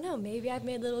 I don't know, maybe I've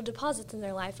made little deposits in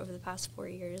their life over the past 4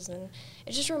 years. And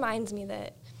it just reminds me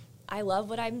that I love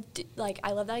what I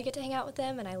love that I get to hang out with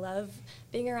them, and I love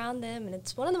being around them. And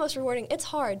it's one of the most rewarding. It's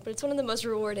hard, but it's one of the most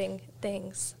rewarding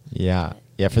things. Yeah.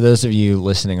 Yeah, for those of you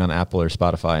listening on Apple or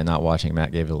Spotify and not watching,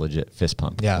 Matt gave a legit fist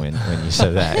pump when you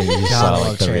said that. And you saw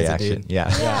like the reaction.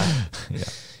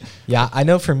 Yeah, I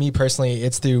know for me personally,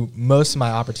 it's through most of my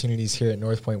opportunities here at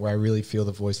North Point where I really feel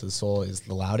the voice of the soul is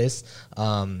the loudest.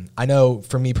 I know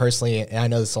for me personally, and I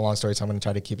know this is a long story, so I'm going to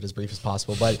try to keep it as brief as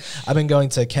possible, but I've been going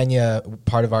to Kenya,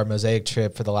 part of our Mosaic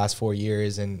trip, for the last 4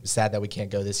 years, and sad that we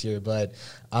can't go this year. But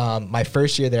my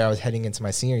first year there, I was heading into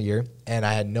my senior year, and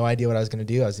I had no idea what I was going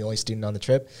to do. I was the only student on the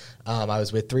trip. I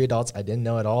was with 3 adults I didn't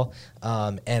know at all.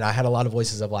 And I had a lot of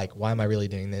voices of like, why am I really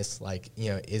doing this? Like,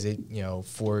 is it,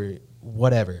 for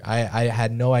whatever. I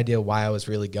had no idea why I was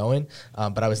really going,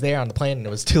 but I was there on the plane and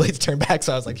it was too late to turn back.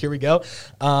 So I was like, here we go.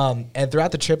 And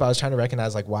throughout the trip, I was trying to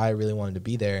recognize like why I really wanted to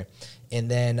be there. And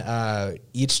then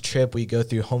each trip we go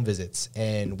through home visits,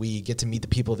 and we get to meet the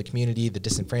people of the community, the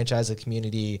disenfranchised of the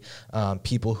community,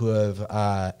 people who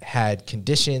have had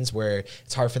conditions where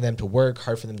it's hard for them to work,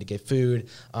 hard for them to get food,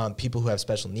 people who have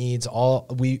special needs.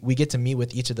 We get to meet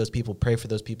with each of those people, pray for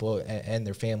those people and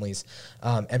their families,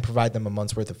 and provide them a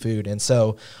month's worth of food. And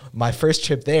so my first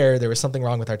trip there was something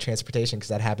wrong with our transportation, because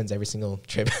that happens every single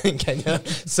trip in Kenya.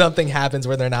 Something happens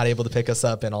where they're not able to pick us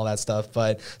up and all that stuff.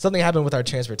 But something happened with our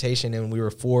transportation, and we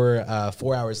were 4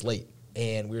 hours late,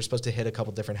 and we were supposed to hit a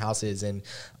couple different houses. And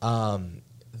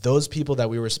those houses that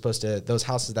we were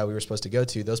supposed to go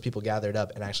to, those people gathered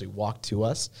up and actually walked to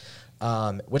us,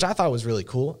 which I thought was really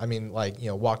cool. I mean,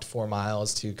 walked 4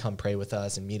 miles to come pray with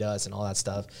us and meet us and all that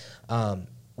stuff.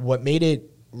 What made it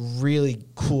really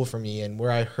cool for me, and where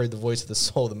I heard the voice of the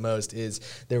soul the most, is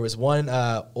there was one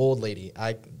old lady,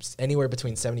 anywhere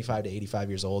between 75 to 85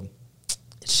 years old.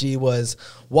 She was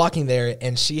walking there,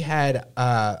 and she had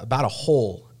about a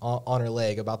hole on her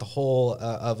leg, about the hole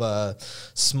of a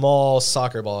small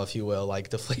soccer ball, if you will, like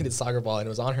deflated soccer ball, and it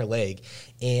was on her leg,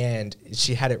 and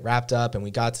she had it wrapped up, and we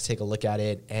got to take a look at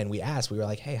it, and we were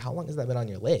like, hey, how long has that been on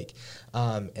your leg?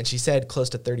 And she said close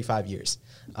to 35 years.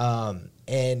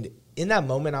 And in that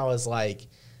moment, I was like,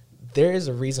 there is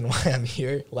a reason why I'm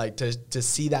here, like to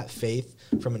see that faith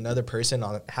from another person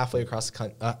on halfway across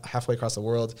the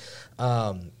world,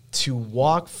 to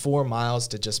walk 4 miles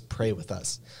to just pray with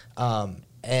us,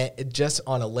 and just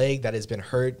on a leg that has been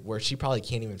hurt, where she probably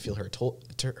can't even feel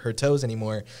her toes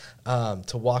anymore,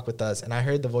 to walk with us. And I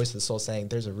heard the voice of the soul saying,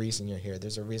 there's a reason you're here.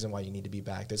 There's a reason why you need to be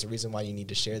back. There's a reason why you need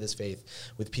to share this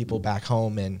faith with people back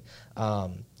home. And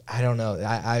I don't know.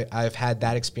 I've had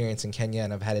that experience in Kenya,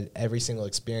 and I've had it every single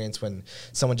experience when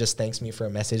someone just thanks me for a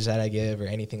message that I give or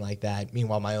anything like that.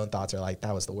 Meanwhile, my own thoughts are like,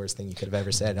 that was the worst thing you could have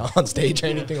ever said on stage or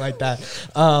anything like that.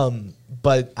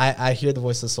 But I hear the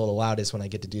voice of the soul the loudest when I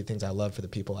get to do things I love for the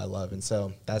people I love. And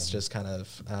so that's just kind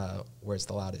of where it's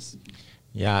the loudest.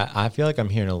 Yeah, I feel like I'm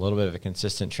hearing a little bit of a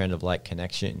consistent trend of like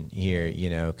connection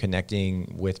here,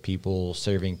 connecting with people,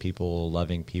 serving people,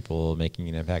 loving people, making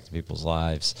an impact in people's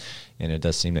lives. And it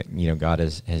does seem that, God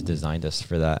has designed us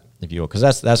for that, if you will.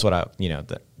 Because that's what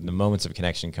the moments of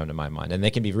connection come to my mind. And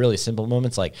they can be really simple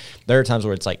moments. Like there are times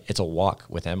where it's like, it's a walk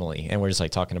with Emily, and we're just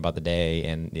like talking about the day,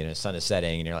 and, sun is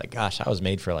setting, and you're like, gosh, I was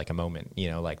made for like a moment,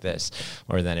 like this.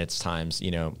 Or then it's times,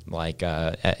 like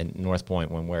at North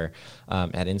Point when we're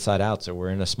at Inside Outs, or we're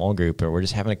in a small group, or we're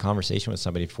just having a conversation with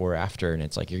somebody before or after, and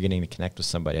it's like you're getting to connect with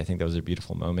somebody. I think those are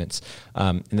beautiful moments.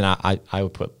 And then I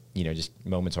would put, just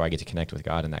moments where I get to connect with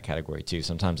God in that category too.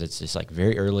 Sometimes it's just like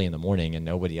very early in the morning and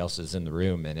nobody else is in the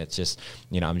room, and it's just,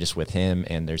 I'm just with him,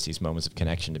 and there's these moments of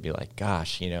connection to be like,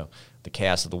 gosh, the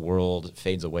chaos of the world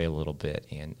fades away a little bit,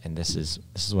 and this is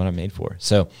what I'm made for.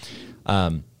 So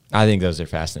I think those are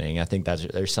fascinating. I think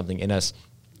there's something in us.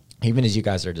 Even as you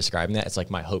guys are describing that, it's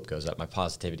like my hope goes up, my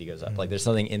positivity goes up. Mm-hmm. Like there's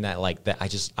something in that, like that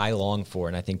I long for,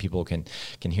 and I think people can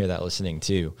hear that listening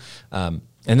too.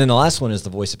 And then the last one is the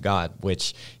voice of God,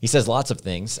 which he says lots of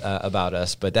things about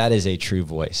us, but that is a true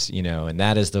voice, and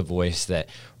that is the voice that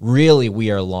really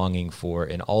we are longing for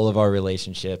in all of our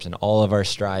relationships and all of our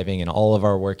striving and all of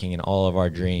our working and all of our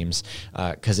dreams,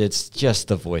 because it's just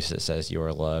the voice that says you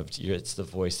are loved. It's the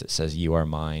voice that says you are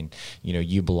mine.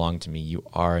 You belong to me. You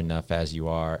are enough as you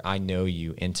are. I know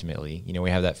you intimately. We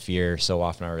have that fear so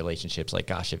often in our relationships, like,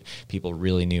 gosh, if people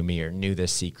really knew me or knew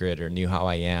this secret or knew how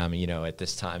I am, at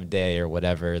this time of day or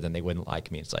whatever, then they wouldn't like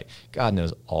me. It's like God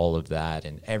knows all of that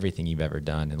and everything you've ever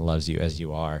done and loves you as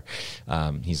you are.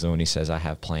 He's the one who says, I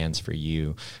have plans for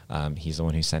you. He's the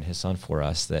one who sent his son for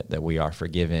us, that we are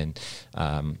forgiven.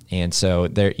 And so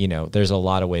there's a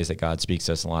lot of ways that God speaks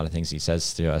to us, and a lot of things he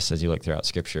says to us as you look throughout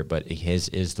Scripture, but his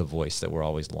is the voice that we're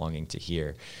always longing to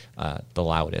hear the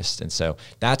loudest. And so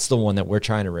that's the one that we're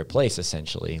trying to replace,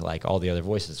 essentially, like all the other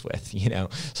voices with,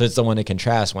 So it's the one to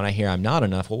contrast. When I hear I'm not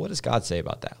enough, well, what does God say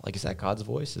about that? Like, is that God's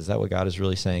voice? Is that what God is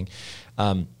really saying?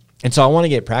 And so I want to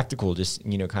get practical, just,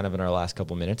 kind of in our last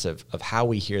couple minutes of how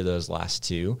we hear those last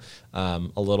two a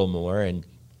little more. And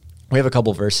we have a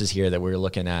couple verses here that we're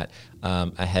looking at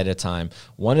ahead of time.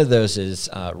 One of those is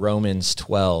Romans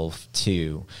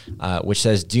 12:2, which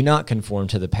says, do not conform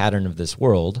to the pattern of this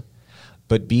world,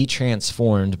 but be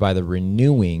transformed by the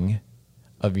renewing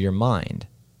of your mind.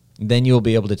 Then you'll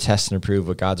be able to test and approve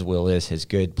what God's will is, his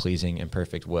good, pleasing, and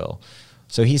perfect will.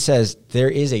 So he says there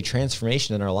is a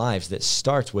transformation in our lives that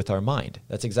starts with our mind.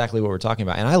 That's exactly what we're talking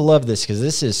about. And I love this because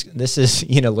this is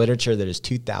literature that is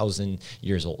 2,000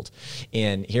 years old.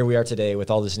 And here we are today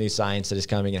with all this new science that is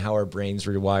coming, and how our brains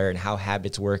rewire, and how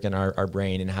habits work in our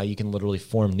brain, and how you can literally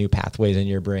form new pathways in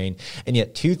your brain. And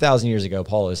yet 2,000 years ago,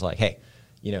 Paul is like, hey,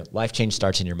 life change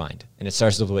starts in your mind, and it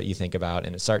starts with what you think about,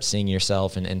 and it starts seeing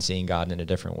yourself and seeing God in a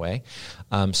different way.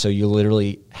 So you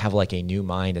literally have like a new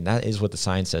mind, and that is what the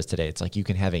science says today. It's like you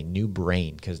can have a new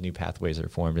brain because new pathways are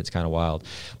formed. It's kind of wild.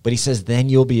 But he says then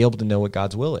you'll be able to know what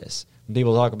God's will is. And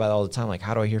people talk about it all the time, like,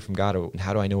 how do I hear from God? Or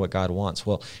how do I know what God wants?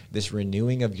 Well, this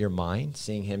renewing of your mind,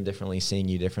 seeing him differently, seeing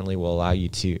you differently, will allow you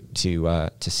to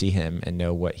see him and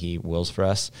know what he wills for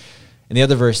us. And the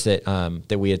other verse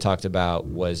that we had talked about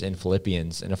was in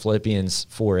Philippians. And Philippians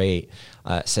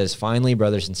 4:8 says, finally,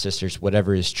 brothers and sisters,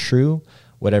 whatever is true,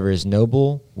 whatever is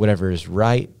noble, whatever is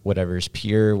right, whatever is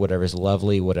pure, whatever is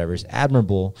lovely, whatever is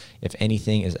admirable, if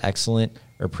anything is excellent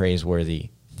or praiseworthy,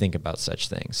 think about such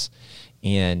things.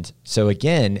 And so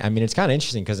again, I mean, it's kind of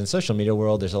interesting because in social media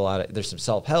world, there's some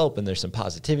self-help and there's some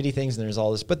positivity things and there's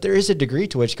all this, but there is a degree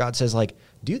to which God says, like,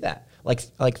 do that.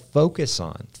 Like focus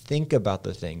on, think about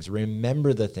the things,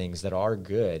 remember the things that are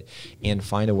good, and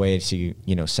find a way to,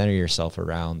 center yourself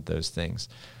around those things.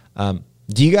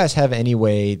 Do you guys have any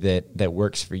way that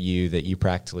works for you that you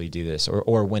practically do this,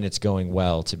 or when it's going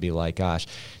well, to be like, gosh,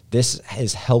 this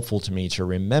is helpful to me to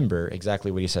remember exactly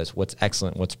what he says, what's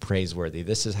excellent, what's praiseworthy.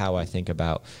 This is how I think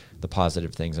about the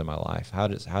positive things in my life. How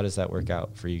does that work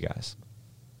out for you guys?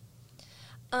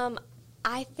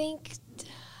 I think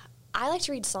I like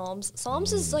to read Psalms.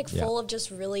 Psalms is like full of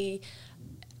just really,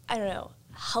 I don't know,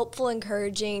 helpful,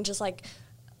 encouraging, just like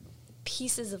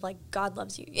pieces of like God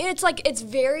loves you. It's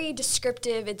very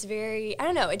descriptive. It's very, I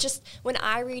don't know. It just, when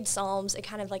I read Psalms, it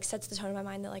kind of like sets the tone in my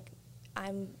mind that like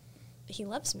he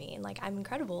loves me and like I'm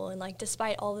incredible, and like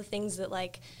despite all the things that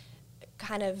like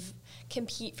kind of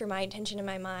compete for my attention in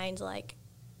my mind, like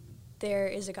there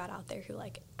is a God out there who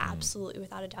like absolutely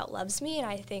without a doubt loves me. And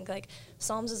I think like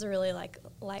Psalms is a really like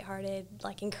lighthearted,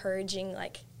 like encouraging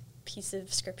like piece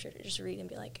of scripture to just read and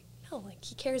be like, no, like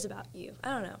he cares about you. I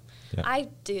don't know. Yeah. I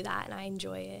do that and I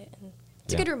enjoy it, and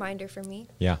it's a good reminder for me.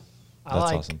 Yeah.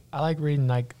 That's awesome. I like reading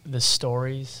like the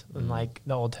stories in like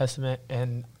the Old Testament,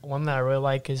 and one that I really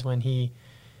like is when he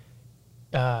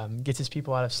gets his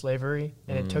people out of slavery,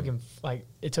 and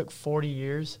it took 40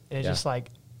 years, and it's just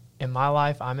like, in my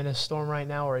life, I'm in a storm right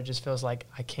now where it just feels like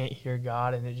I can't hear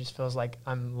God, and it just feels like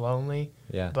I'm lonely.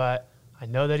 Yeah. But I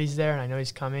know that he's there, and I know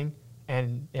he's coming,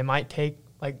 and it might take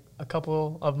like a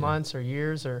couple of months or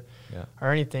years or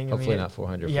anything. Hopefully not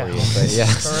 400 for you, but yeah.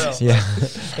 For real.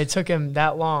 It took him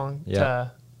that long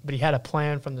but he had a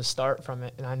plan from the start from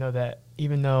it. And I know that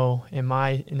even though in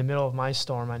the middle of my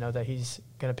storm, I know that he's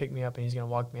going to pick me up and he's going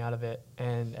to walk me out of it,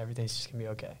 and everything's just going to be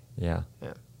okay. Yeah.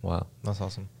 Wow. That's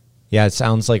awesome. Yeah, it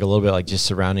sounds like a little bit like just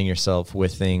surrounding yourself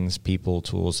with things, people,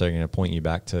 tools that are going to point you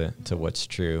back to what's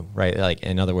true, right? Like,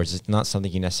 in other words, it's not something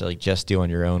you necessarily just do on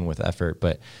your own with effort,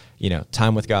 but,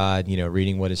 time with God,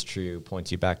 reading what is true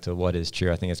points you back to what is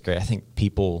true. I think it's great. I think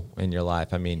people in your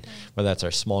life, I mean, whether that's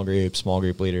our small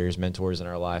group leaders, mentors in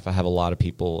our life, I have a lot of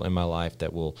people in my life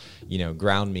that will,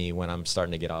 ground me when I'm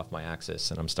starting to get off my axis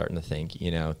and I'm starting to think,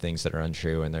 things that are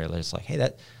untrue, and they're just like, hey,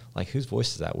 like, whose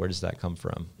voice is that? Where does that come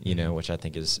from? Which I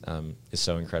think is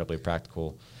so incredibly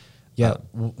practical. Yeah.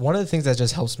 One of the things that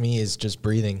just helps me is just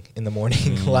breathing in the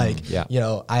morning.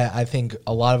 I think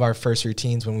a lot of our first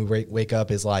routines when we wake up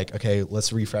is like, okay,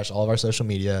 let's refresh all of our social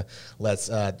media. Let's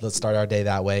start our day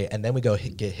that way. And then we go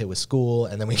get hit with school,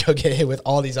 and then we go get hit with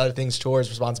all these other things, chores,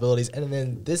 responsibilities. And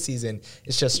then this season,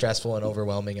 it's just stressful and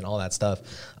overwhelming and all that stuff.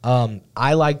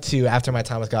 I like to, after my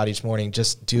time with God each morning,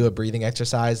 just do a breathing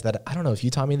exercise that, I don't know if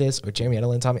you taught me this or Jeremy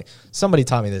Edelin taught me. Somebody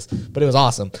taught me this, but it was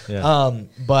awesome. Yeah.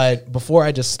 But before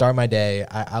I just start my day,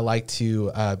 I like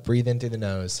to breathe in through the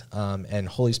nose, and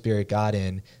Holy Spirit, God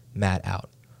in, Matt out.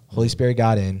 Holy Spirit,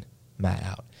 God in, Matt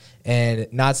out.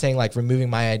 And not saying like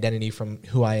removing my identity from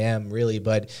who I am really,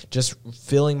 but just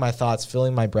filling my thoughts,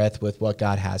 filling my breath with what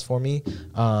God has for me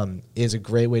is a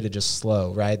great way to just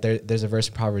slow, right? There's a verse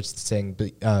in Proverbs saying,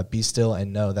 be still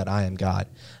and know that I am God.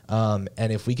 And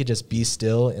if we could just be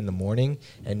still in the morning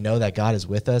and know that God is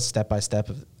with us step by step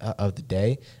of the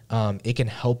day, it can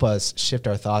help us shift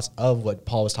our thoughts of what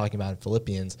Paul was talking about in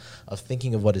Philippians, of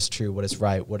thinking of what is true, what is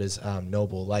right, what is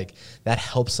noble. Like, that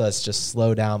helps us just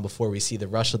slow down before we see the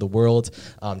rush of the world,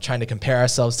 trying to compare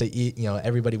ourselves to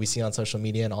everybody we see on social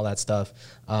media and all that stuff.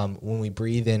 When we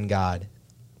breathe in God,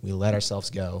 we let ourselves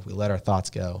go, we let our thoughts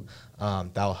go.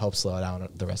 That will help slow down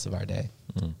the rest of our day.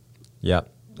 Yeah.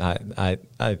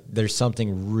 There's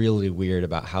something really weird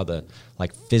about how the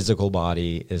physical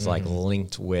body is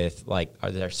linked with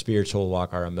our spiritual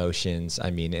walk, our emotions.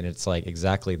 I mean, and it's like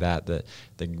exactly that,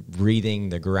 the breathing,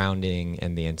 the grounding,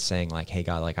 and the saying like, hey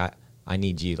God, like I I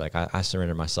need you. Like I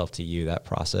surrender myself to you. That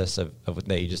process of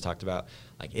that you just talked about,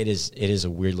 like it is a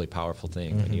weirdly powerful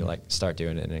thing when you like start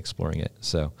doing it and exploring it.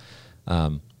 So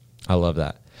I love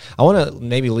that. I want to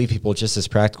maybe leave people just this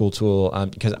practical tool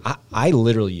because I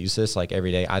literally use this like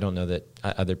every day. I don't know that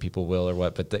other people will or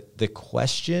what, but the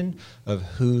question of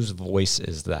whose voice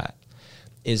is that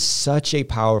is such a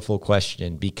powerful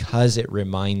question because it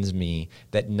reminds me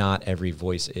that not every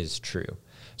voice is true.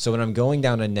 So when I'm going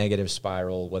down a negative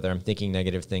spiral, whether I'm thinking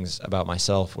negative things about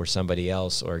myself or somebody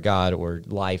else or God or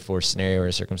life or scenario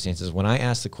or circumstances, when I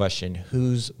ask the question,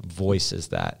 whose voice is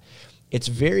that? It's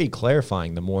very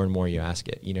clarifying the more and more you ask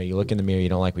it. You know, you look in the mirror, you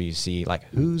don't like what you see, like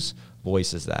whose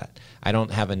voice is that? I don't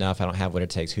have enough. I don't have what it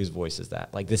takes. Whose voice is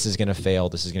that? Like this is going to fail.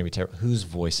 This is going to be terrible. Whose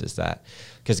voice is that?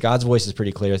 Because God's voice is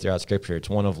pretty clear throughout Scripture. It's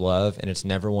one of love and it's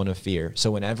never one of fear.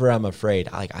 So whenever I'm afraid,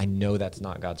 I know that's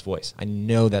not God's voice. I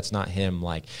know that's not him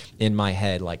like in my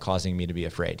head, like causing me to be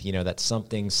afraid. You know, that's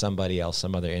something, somebody else,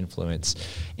 some other influence.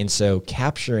 And so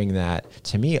capturing that,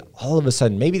 to me, all of a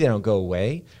sudden, maybe they don't go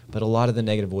away, but a lot of the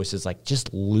negative voices like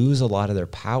just lose a lot of their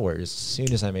power as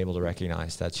soon as I'm able to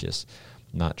recognize that's just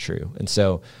not true. And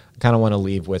so I kind of want to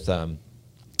leave with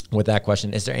that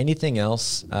question. Is there anything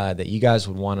else that you guys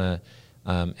would want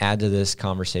to add to this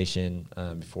conversation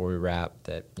before we wrap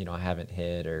that, you know, I haven't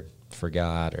hit or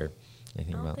forgot or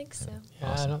anything about? I don't think so.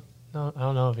 Yeah, Awesome. I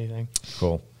don't know of anything.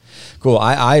 Cool.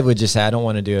 I would just say, I don't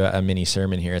want to do a mini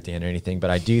sermon here at the end or anything, but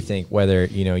I do think whether,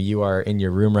 you know, you are in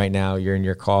your room right now, you're in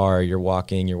your car, you're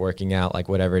walking, you're working out, like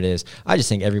whatever it is, I just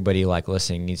think everybody like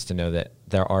listening needs to know that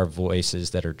there are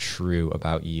voices that are true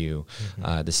about you.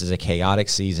 This is a chaotic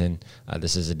season.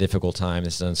 This is a difficult time.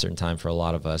 This is an uncertain time for a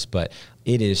lot of us, but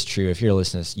it is true. If you're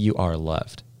listening to this, you are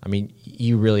loved. I mean,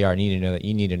 you really are. You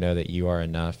need to know that you are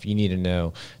enough. You need to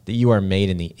know that you are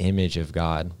made in the image of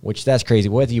God, which that's crazy.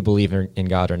 Whether you believe in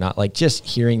God or not, like just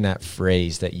hearing that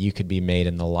phrase that you could be made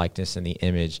in the likeness and the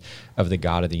image of the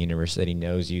God of the universe, that he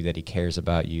knows you, that he cares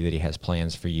about you, that he has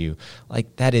plans for you.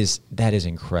 Like that is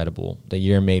incredible, that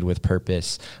you're made with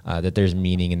purpose, that there's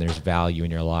meaning and there's value in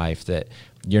your life, that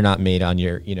you're not made on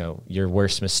your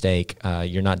worst mistake.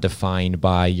 You're not defined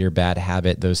by your bad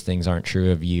habit. Those things aren't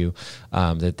true of you.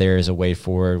 That there is a way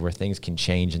forward where things can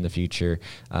change in the future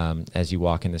as you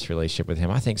walk in this relationship with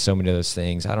him. I think so many of those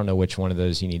things, I don't know which one of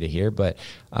those you need to hear, but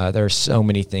there are so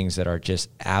many things that are just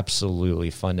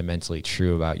absolutely fundamentally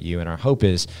true about you. And our hope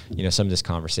is, you know, some of this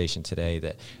conversation today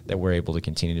that we're able to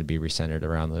continue to be recentered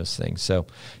around those things. So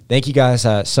thank you guys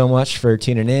so much for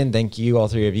tuning in. Thank you, all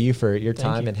three of you, for your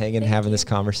time and hanging and having this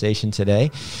conversation today.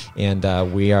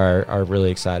 And we are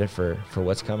really excited for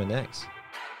what's coming next.